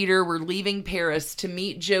and Peter were leaving Paris to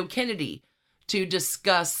meet Joe Kennedy to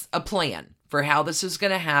discuss a plan for how this is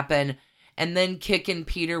going to happen, and then Kik and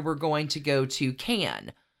Peter were going to go to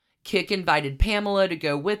Cannes. Kik invited Pamela to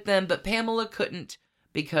go with them, but Pamela couldn't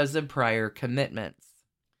because of prior commitments.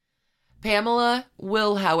 Pamela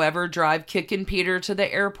will, however, drive Kik and Peter to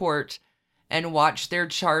the airport and watch their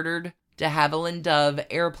chartered de Havilland Dove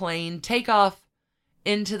airplane take off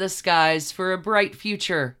into the skies for a bright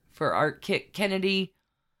future for Art Kik Kennedy.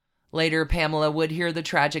 Later, Pamela would hear the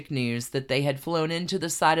tragic news that they had flown into the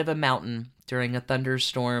side of a mountain during a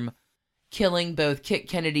thunderstorm, killing both Kik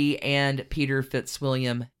Kennedy and Peter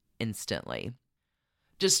Fitzwilliam instantly.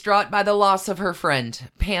 Distraught by the loss of her friend,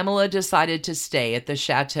 Pamela decided to stay at the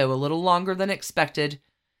chateau a little longer than expected,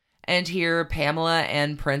 and here Pamela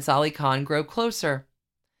and Prince Ali Khan grow closer.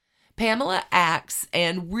 Pamela acts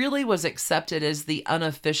and really was accepted as the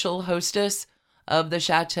unofficial hostess of the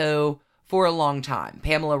chateau for a long time.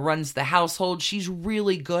 Pamela runs the household. She's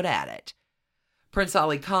really good at it. Prince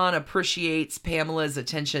Ali Khan appreciates Pamela's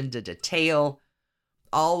attention to detail,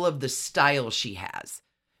 all of the style she has.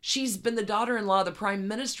 She's been the daughter-in-law of the prime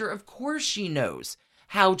minister. Of course she knows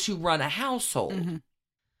how to run a household. Mm-hmm.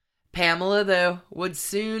 Pamela, though, would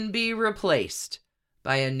soon be replaced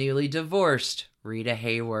by a newly divorced Rita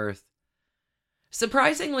Hayworth.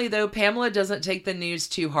 Surprisingly, though, Pamela doesn't take the news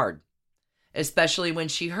too hard, especially when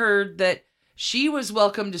she heard that she was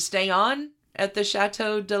welcome to stay on at the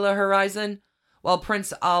Chateau de la Horizon while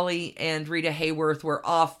Prince Ali and Rita Hayworth were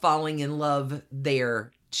off falling in love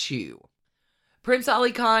there, too. Prince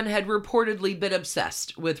Ali Khan had reportedly been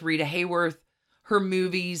obsessed with Rita Hayworth, her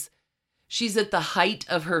movies. She's at the height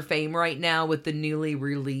of her fame right now with the newly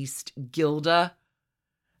released Gilda.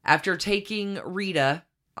 After taking Rita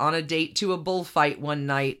on a date to a bullfight one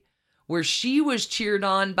night where she was cheered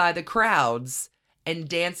on by the crowds and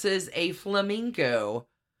dances a flamenco,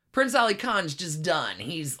 Prince Ali Khan's just done.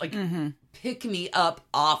 He's like, pick me up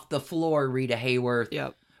off the floor, Rita Hayworth.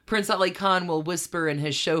 Yep. Prince Ali Khan will whisper in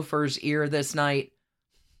his chauffeur's ear this night,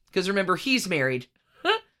 because remember, he's married.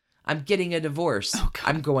 I'm getting a divorce. Oh,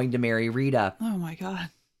 I'm going to marry Rita. Oh, my God.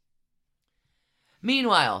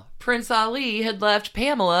 Meanwhile, Prince Ali had left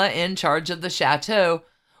Pamela in charge of the chateau,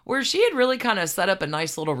 where she had really kind of set up a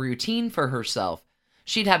nice little routine for herself.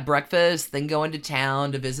 She'd have breakfast, then go into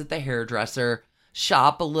town to visit the hairdresser,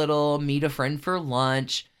 shop a little, meet a friend for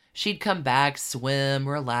lunch. She'd come back, swim,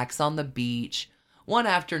 relax on the beach. One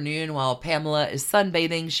afternoon, while Pamela is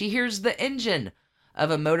sunbathing, she hears the engine of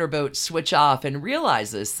a motorboat switch off and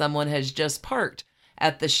realizes someone has just parked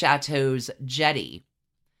at the chateau's jetty.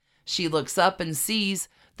 She looks up and sees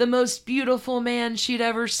the most beautiful man she'd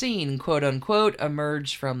ever seen, quote unquote,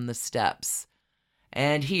 emerge from the steps.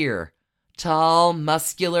 And here, tall,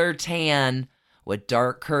 muscular, tan, with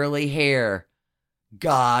dark curly hair,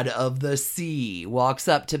 God of the Sea, walks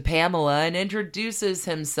up to Pamela and introduces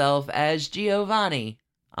himself as Giovanni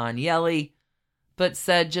Agnelli, but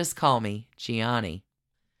said, just call me Gianni.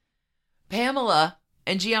 Pamela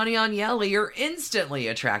and Gianni Agnelli are instantly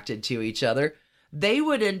attracted to each other. They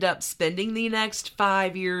would end up spending the next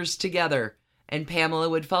 5 years together, and Pamela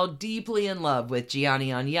would fall deeply in love with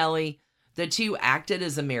Gianni Agnelli. The two acted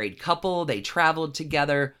as a married couple. They traveled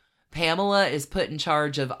together. Pamela is put in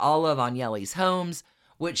charge of all of Agnelli's homes,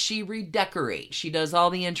 which she redecorates. She does all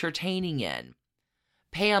the entertaining in.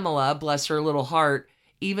 Pamela, bless her little heart,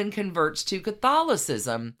 even converts to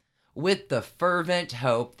Catholicism with the fervent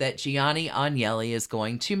hope that Gianni Agnelli is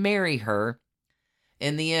going to marry her.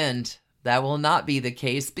 In the end, that will not be the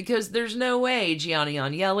case because there's no way Gianni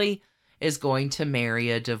Agnelli is going to marry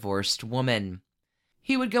a divorced woman.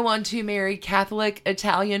 He would go on to marry Catholic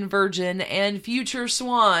Italian virgin and future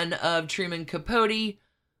swan of Truman Capote,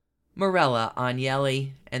 Morella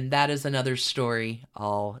Agnelli, and that is another story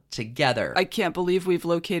altogether. I can't believe we've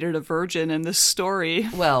located a virgin in this story.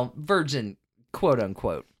 Well, virgin, quote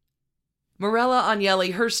unquote. Morella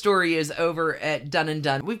Agnelli, her story is over at Done and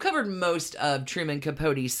Done. We've covered most of Truman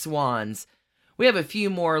Capote's swans. We have a few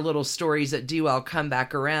more little stories that do all come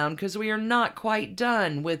back around because we are not quite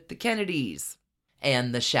done with the Kennedys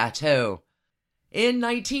and the chateau. In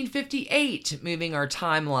 1958, moving our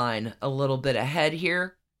timeline a little bit ahead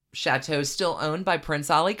here, chateau still owned by Prince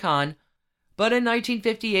Ali Khan, but in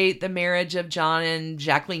 1958, the marriage of John and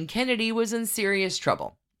Jacqueline Kennedy was in serious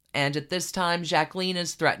trouble. And at this time, Jacqueline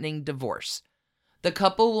is threatening divorce. The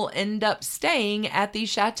couple will end up staying at the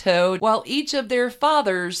chateau while each of their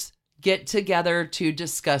fathers get together to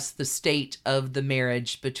discuss the state of the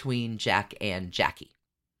marriage between Jack and Jackie.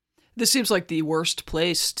 This seems like the worst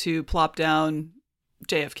place to plop down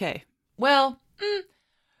JFK. Well,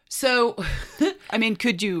 so... I mean,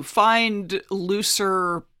 could you find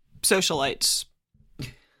looser socialites?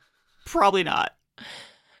 Probably not.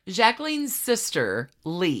 Jacqueline's sister,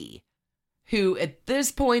 Lee, who at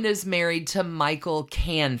this point is married to Michael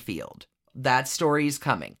Canfield. That story's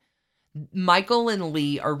coming. Michael and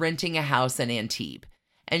Lee are renting a house in Antibes,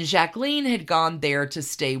 and Jacqueline had gone there to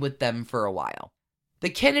stay with them for a while. The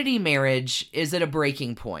Kennedy marriage is at a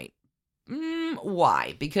breaking point.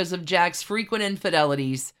 Why? Because of Jack's frequent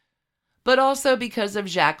infidelities, but also because of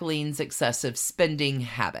Jacqueline's excessive spending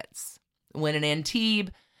habits. When in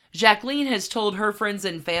Antibes, Jacqueline has told her friends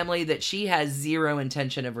and family that she has zero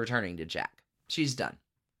intention of returning to Jack. She's done.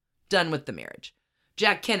 Done with the marriage.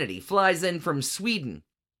 Jack Kennedy flies in from Sweden,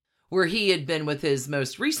 where he had been with his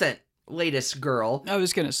most recent latest girl. I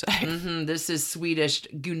was going to say. This is Swedish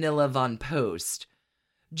Gunilla von Post.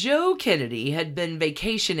 Joe Kennedy had been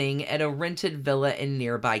vacationing at a rented villa in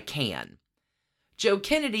nearby Cannes. Joe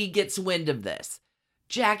Kennedy gets wind of this.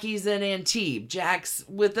 Jackie's in Antibes. Jack's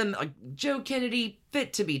with him. Joe Kennedy,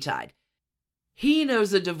 fit to be tied. He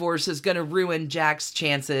knows a divorce is going to ruin Jack's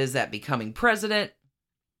chances at becoming president.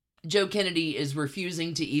 Joe Kennedy is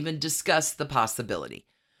refusing to even discuss the possibility.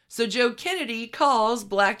 So Joe Kennedy calls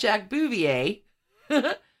Blackjack Bouvier.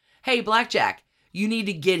 Hey, Blackjack, you need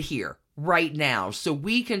to get here right now so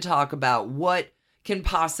we can talk about what can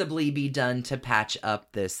possibly be done to patch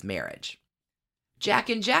up this marriage. Jack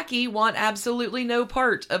and Jackie want absolutely no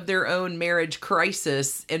part of their own marriage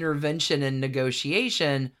crisis, intervention, and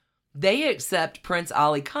negotiation. They accept Prince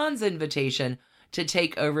Ali Khan's invitation to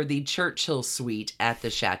take over the Churchill suite at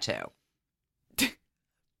the chateau.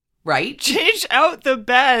 Right? Change out the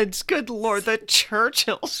beds. Good Lord, the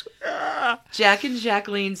Churchills. Jack and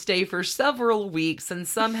Jacqueline stay for several weeks and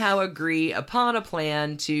somehow agree upon a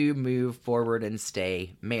plan to move forward and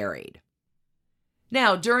stay married.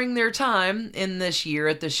 Now, during their time in this year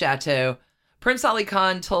at the chateau, Prince Ali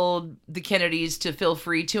Khan told the Kennedys to feel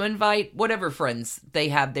free to invite whatever friends they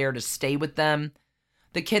have there to stay with them.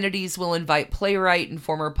 The Kennedys will invite playwright and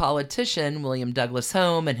former politician William Douglas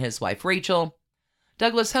Home and his wife Rachel.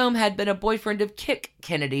 Douglas Home had been a boyfriend of Kik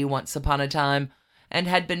Kennedy once upon a time and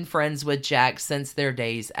had been friends with Jack since their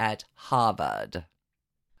days at Harvard.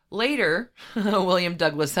 Later, William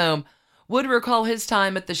Douglas Home would recall his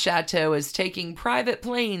time at the chateau as taking private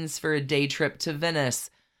planes for a day trip to Venice,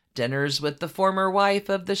 dinners with the former wife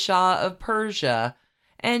of the Shah of Persia,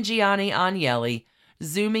 and Gianni Agnelli,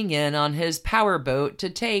 zooming in on his powerboat to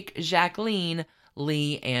take Jacqueline,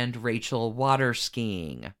 Lee, and Rachel water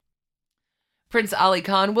skiing. Prince Ali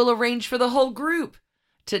Khan will arrange for the whole group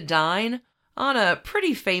to dine on a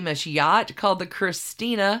pretty famous yacht called the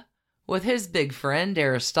Christina with his big friend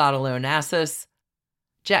Aristotle Onassis.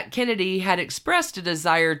 Jack Kennedy had expressed a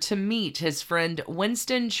desire to meet his friend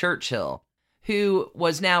Winston Churchill, who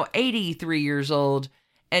was now 83 years old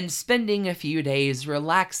and spending a few days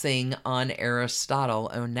relaxing on Aristotle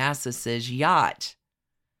Onassis's yacht.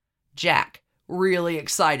 Jack, really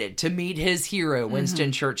excited to meet his hero,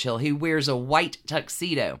 Winston Churchill, who wears a white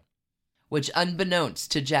tuxedo, which,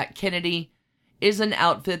 unbeknownst to Jack Kennedy, is an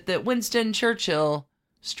outfit that Winston Churchill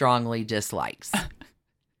strongly dislikes. Of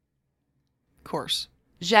course.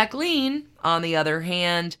 Jacqueline, on the other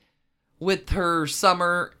hand, with her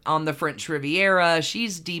summer on the French Riviera,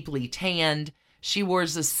 she's deeply tanned. She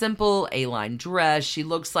wears a simple A-line dress. She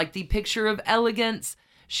looks like the picture of elegance.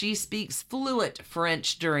 She speaks fluent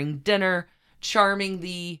French during dinner, charming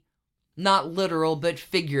the not literal but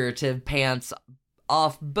figurative pants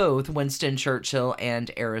off both Winston Churchill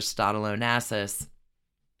and Aristotle Onassis.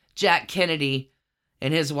 Jack Kennedy,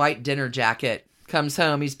 in his white dinner jacket, comes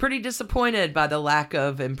home. He's pretty disappointed by the lack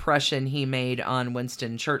of impression he made on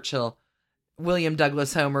Winston Churchill. William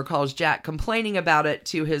Douglas Home recalls Jack complaining about it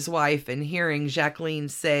to his wife and hearing Jacqueline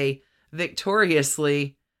say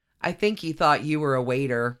victoriously, "I think he thought you were a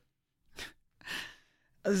waiter."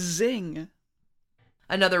 A zing.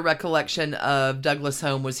 Another recollection of Douglas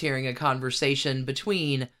Home was hearing a conversation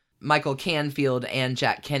between Michael Canfield and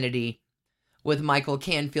Jack Kennedy, with Michael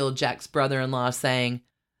Canfield, Jack's brother-in-law, saying,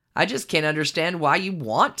 "I just can't understand why you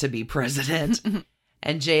want to be president."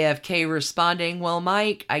 And JFK responding, "Well,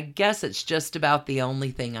 Mike, I guess it's just about the only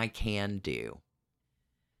thing I can do."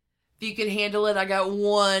 If you can handle it, I got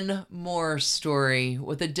one more story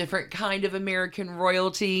with a different kind of American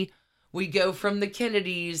royalty. We go from the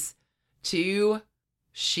Kennedys to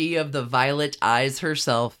she of the violet eyes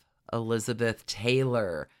herself, Elizabeth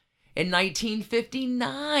Taylor. In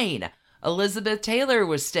 1959, Elizabeth Taylor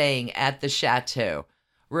was staying at the Château,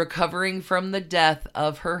 recovering from the death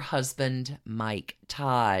of her husband, Mike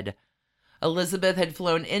Todd. Elizabeth had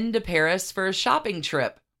flown into Paris for a shopping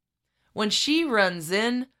trip when she runs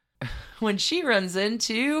into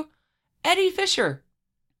Eddie Fisher.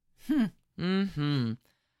 Remember,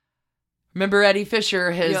 Eddie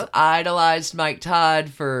Fisher has idolized Mike Todd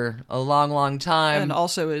for a long, long time. And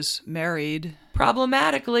also is married.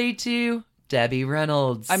 Problematically to Debbie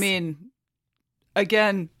Reynolds. I mean,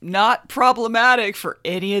 again, not problematic for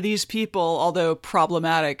any of these people, although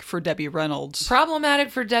problematic for Debbie Reynolds. Problematic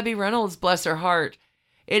for Debbie Reynolds, bless her heart.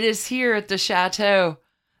 It is here at the Château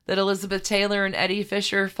that Elizabeth Taylor and Eddie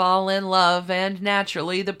Fisher fall in love, and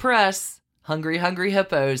naturally the press, hungry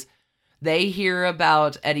hippos, they hear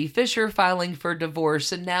about Eddie Fisher filing for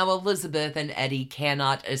divorce, and now Elizabeth and Eddie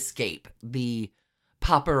cannot escape the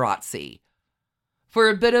paparazzi. For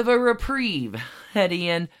a bit of a reprieve, Eddie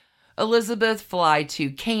and Elizabeth fly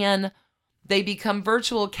to Cannes. They become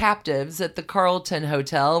virtual captives at the Carlton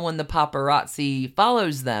Hotel when the paparazzi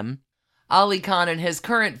follows them. Ali Khan and his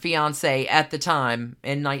current fiancée at the time,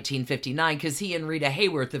 in 1959, because he and Rita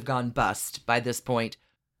Hayworth have gone bust by this point.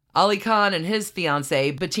 Ali Khan and his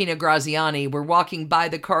fiancée, Bettina Graziani, were walking by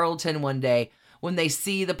the Carlton one day when they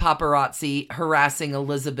see the paparazzi harassing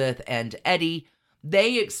Elizabeth and Eddie.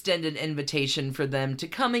 They extend an invitation for them to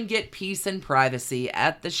come and get peace and privacy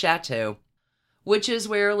at the Château, which is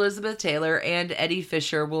where Elizabeth Taylor and Eddie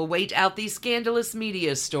Fisher will wait out the scandalous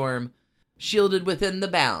media storm, shielded within the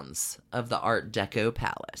bounds of the Art Deco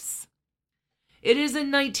palace. It is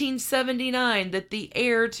in 1979 that the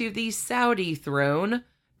heir to the Saudi throne,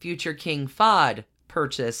 future King Fahd,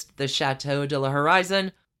 purchased the Château de la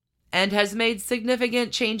Horizon and has made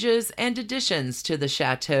significant changes and additions to the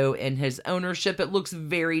chateau in his ownership. It looks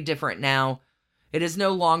very different now. It is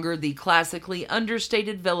no longer the classically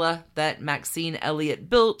understated villa that Maxine Elliott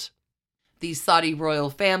built. The Saudi royal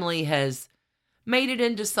family has made it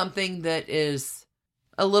into something that is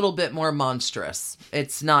a little bit more monstrous.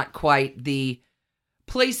 It's not quite the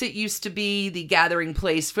place it used to be, the gathering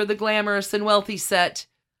place for the glamorous and wealthy set.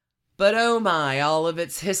 But oh my, all of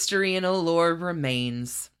its history and allure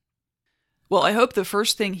remains. Well, I hope the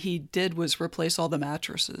first thing he did was replace all the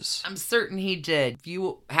mattresses. I'm certain he did. If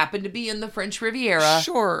you happen to be in the French Riviera,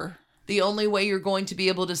 sure. The only way you're going to be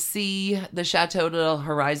able to see the Chateau de la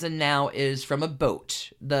Horizon now is from a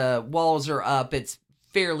boat. The walls are up. It's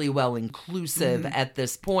fairly well inclusive at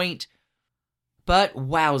this point. But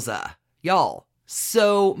wowza, y'all,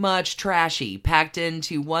 so much trashy packed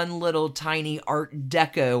into one little tiny Art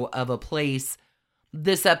Deco of a place.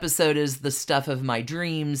 This episode is the stuff of my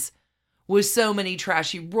dreams, with so many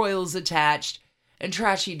trashy royals attached and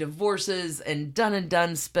trashy divorces and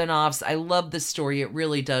done spin-offs. I love this story. It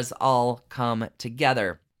really does all come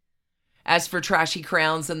together. As for trashy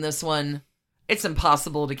crowns in this one, it's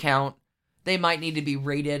impossible to count. They might need to be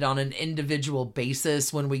rated on an individual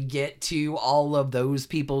basis when we get to all of those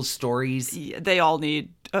people's stories. Yeah, they all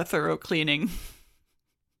need a thorough cleaning.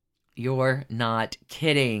 You're not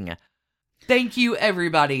kidding. Thank you,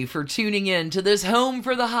 everybody, for tuning in to this Home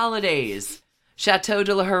for the Holidays. Chateau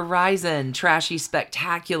de la Horizon, Trashy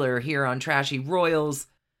Spectacular here on Trashy Royals.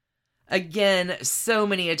 Again, so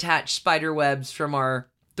many attached spiderwebs from our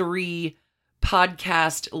 3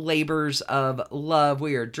 podcast labors of love.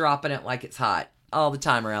 We are dropping it like it's hot all the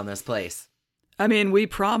time around this place. I mean, we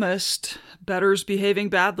promised betters behaving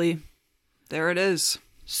badly. There it is.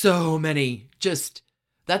 So many.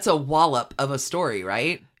 That's a wallop of a story,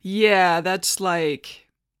 right? Yeah, that's like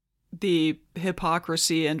the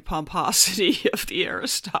hypocrisy and pomposity of the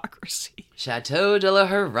aristocracy. Chateau de la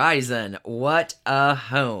Horizon, what a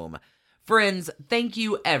home. Friends, thank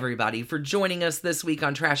you everybody for joining us this week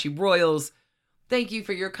on Trashy Royals. Thank you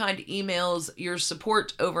for your kind emails, your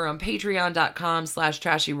support over on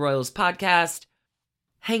patreon.com/Trashy Royals podcast,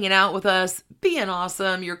 hanging out with us, being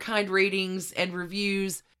awesome, your kind ratings and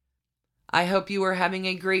reviews. I hope you are having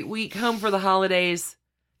a great week home for the holidays.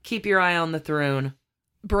 Keep your eye on the throne.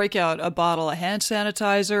 Break out a bottle of hand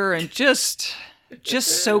sanitizer and just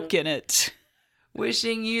soak in it.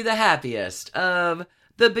 Wishing you the happiest of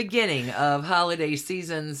the beginning of holiday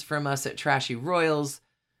seasons from us at Trashy Royals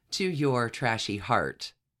to your trashy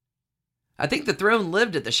heart. I think the throne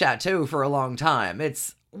lived at the chateau for a long time.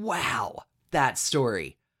 It's wow, that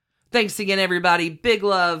story. Thanks again, everybody. Big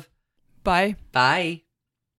love. Bye. Bye.